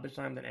half stoppage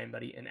time than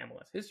anybody in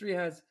MLS history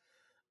has.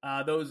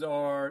 Those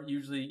are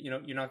usually,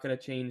 you're not going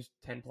to change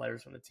 10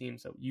 players from the team.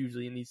 So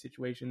usually in these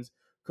situations,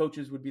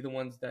 coaches would be the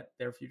ones that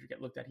their future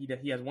get looked at.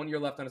 He has 1 year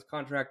left on his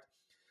contract.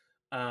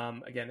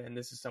 Again, and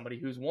this is somebody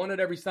who's won at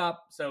every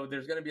stop. So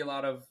there's going to be a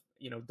lot of,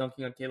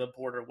 dunking on Caleb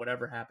Porter,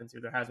 whatever happens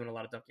here. There has been a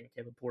lot of dunking on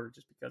Caleb Porter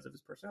just because of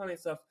his personality and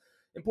stuff.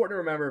 Important to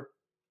remember,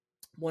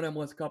 1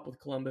 MLS Cup with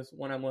Columbus,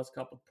 1 MLS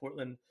Cup with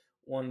Portland,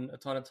 won a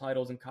ton of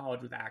titles in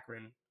college with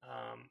Akron.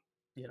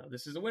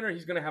 This is a winner.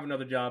 He's going to have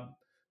another job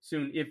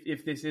soon.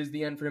 If this is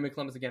the end for him at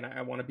Columbus, again,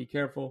 I want to be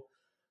careful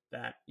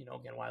that,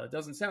 again, while it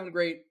doesn't sound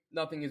great,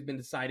 nothing has been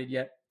decided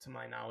yet, to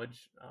my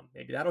knowledge.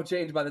 Maybe that'll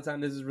change by the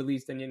time this is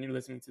released and you're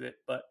listening to it.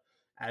 But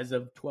as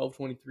of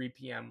 12:23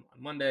 p.m.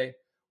 on Monday,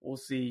 we'll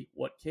see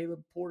what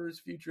Caleb Porter's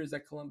future is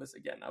at Columbus.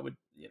 Again, I would,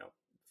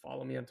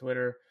 follow me on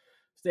Twitter,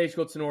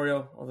 Stagecoach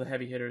Tenorio, all the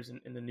heavy hitters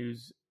in the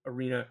news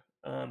arena,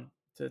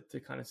 to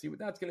kind of see what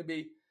that's going to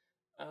be.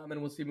 And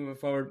we'll see moving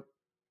forward.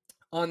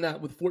 On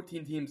that, with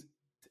 14 teams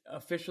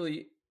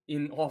officially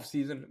in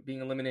off-season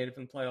being eliminated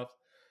from the playoffs,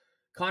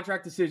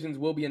 contract decisions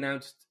will be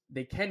announced.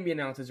 They can be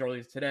announced as early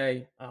as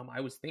today.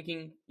 I was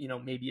thinking,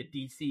 maybe a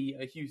DC,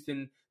 a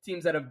Houston,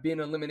 teams that have been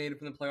eliminated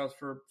from the playoffs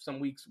for some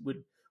weeks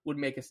would would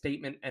make a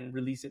statement and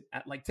release it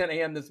at like 10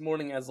 a.m. this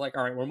morning as like,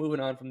 all right, we're moving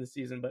on from this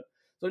season. But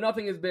so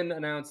nothing has been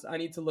announced. I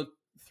need to look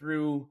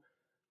through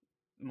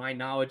my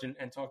knowledge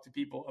and talk to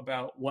people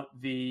about what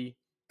the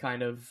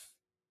kind of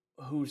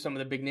who some of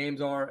the big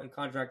names are and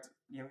contract.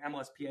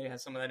 MLSPA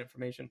has some of that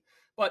information,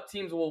 but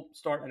teams will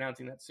start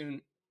announcing that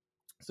soon.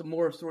 Some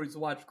more stories to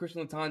watch.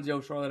 Christian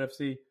Latanzio, Charlotte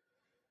FC.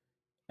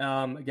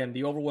 Again,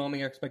 the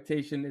overwhelming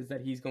expectation is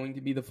that he's going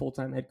to be the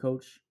full-time head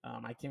coach.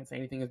 I can't say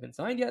anything has been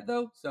signed yet,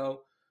 though.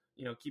 So,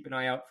 keep an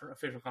eye out for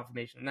official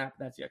confirmation on that.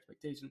 But that's the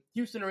expectation.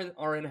 Houston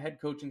are in a head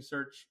coaching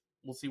search.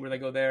 We'll see where they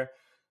go there.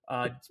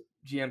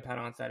 GM Pat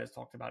Onstad has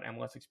talked about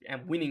MLS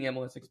experience and winning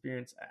MLS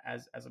experience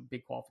as a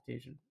big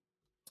qualification.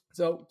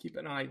 So keep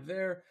an eye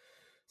there.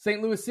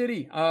 St. Louis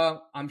City.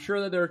 I'm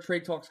sure that there are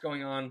trade talks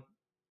going on.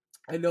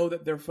 I know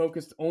that they're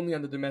focused only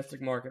on the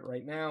domestic market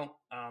right now.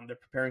 They're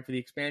preparing for the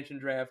expansion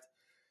draft.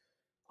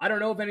 I don't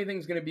know if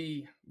anything's going to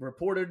be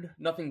reported.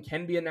 Nothing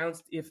can be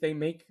announced if they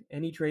make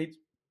any trades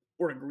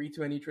or agree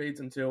to any trades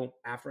until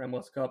after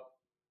MLS Cup.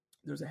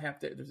 There's a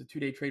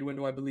 2-day trade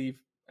window, I believe,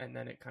 and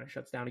then it kind of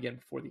shuts down again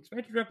before the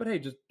expansion draft. But hey,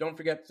 just don't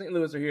forget, St.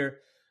 Louis are here.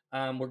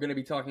 We're going to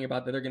be talking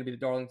about that. They're going to be the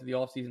darling to the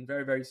offseason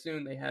very, very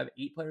soon. They have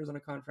 8 players on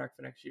a contract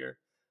for next year,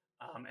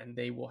 and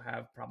they will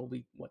have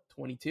probably,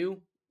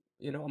 22,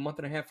 a month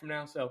and a half from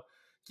now. So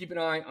keep an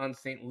eye on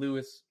St.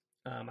 Louis.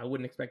 I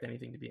wouldn't expect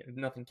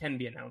nothing can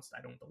be announced,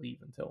 I don't believe,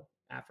 until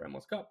after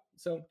MLS Cup.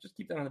 So just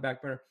keep that on the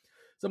back burner.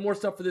 Some more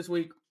stuff for this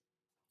week.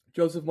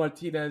 Joseph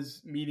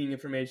Martinez meeting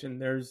information.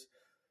 There's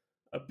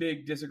a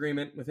big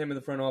disagreement with him in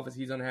the front office.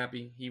 He's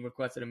unhappy. He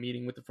requested a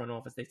meeting with the front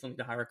office. They still need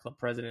to hire a club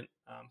president.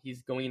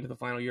 He's going into the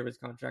final year of his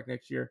contract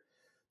next year.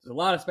 There's a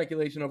lot of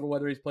speculation over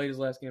whether he's played his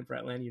last game for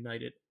Atlanta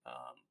United.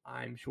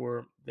 I'm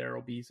sure there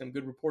will be some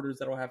good reporters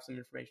that will have some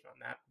information on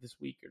that this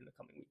week or in the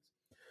coming weeks.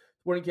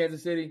 Sporting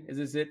Kansas City. Is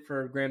this it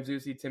for Graham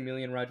Zusi, Tim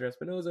Mealy, and Roger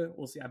Espinoza?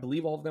 We'll see. I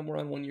believe all of them were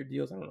on one-year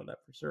deals. I don't know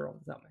that for sure off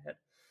the top of my head.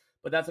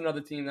 But that's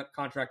another team that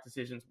contract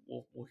decisions.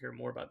 We'll hear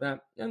more about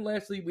that. And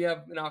lastly, we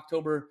have in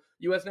October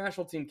U.S.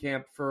 national team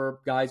camp for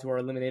guys who are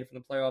eliminated from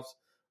the playoffs.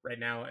 Right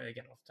now,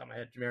 again, off the top of my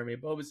head, Jeremy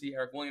Bobasi,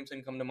 Eric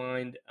Williamson come to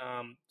mind.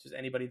 Just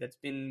anybody that's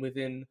been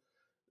within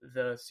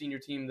the senior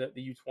team, the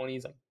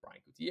U20s, like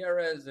Brian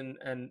Gutierrez,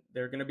 and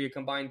they're going to be a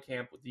combined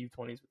camp with the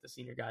U20s with the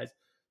senior guys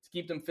to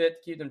keep them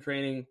fit, to keep them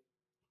training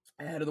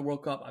ahead of the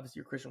World Cup. Obviously,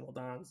 your Christian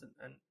Waldons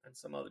and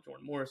some other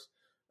Jordan Morris.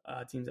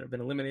 Teams that have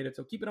been eliminated.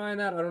 So keep an eye on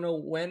that. I don't know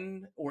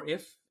when or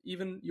if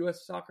even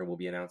U.S. Soccer will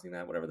be announcing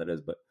that, whatever that is,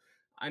 but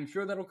I'm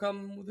sure that'll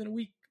come within a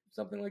week,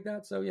 something like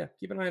that. So yeah,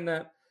 keep an eye on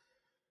that.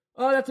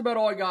 That's about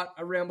all I got.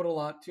 I rambled a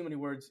lot. Too many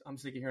words. I'm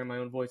sick of hearing my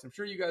own voice. I'm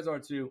sure you guys are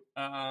too.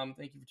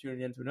 Thank you for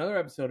tuning in to another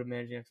episode of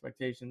Managing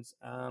Expectations.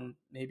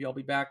 Maybe I'll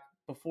be back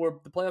before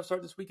the playoffs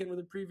start this weekend with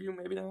a preview.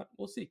 Maybe not.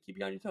 We'll see. Keep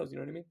you on your toes. You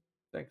know what I mean?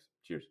 Thanks.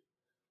 Cheers.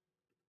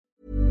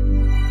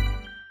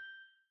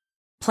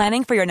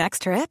 Planning for your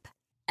next trip?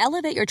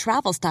 Elevate your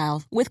travel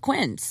style with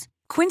Quince.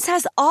 Quince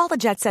has all the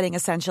jet-setting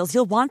essentials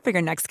you'll want for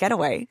your next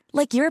getaway,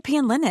 like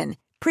European linen,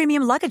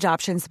 premium luggage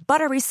options,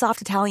 buttery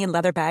soft Italian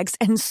leather bags,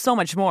 and so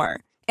much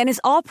more. And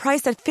is all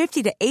priced at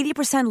 50 to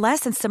 80% less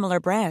than similar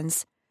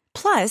brands.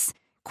 Plus,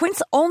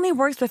 Quince only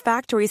works with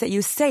factories that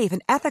use safe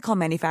and ethical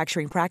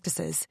manufacturing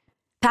practices.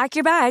 Pack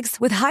your bags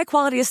with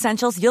high-quality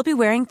essentials you'll be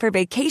wearing for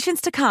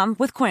vacations to come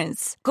with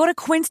Quince. Go to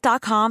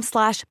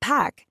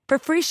quince.com/pack for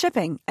free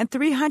shipping and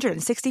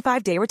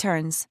 365-day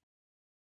returns.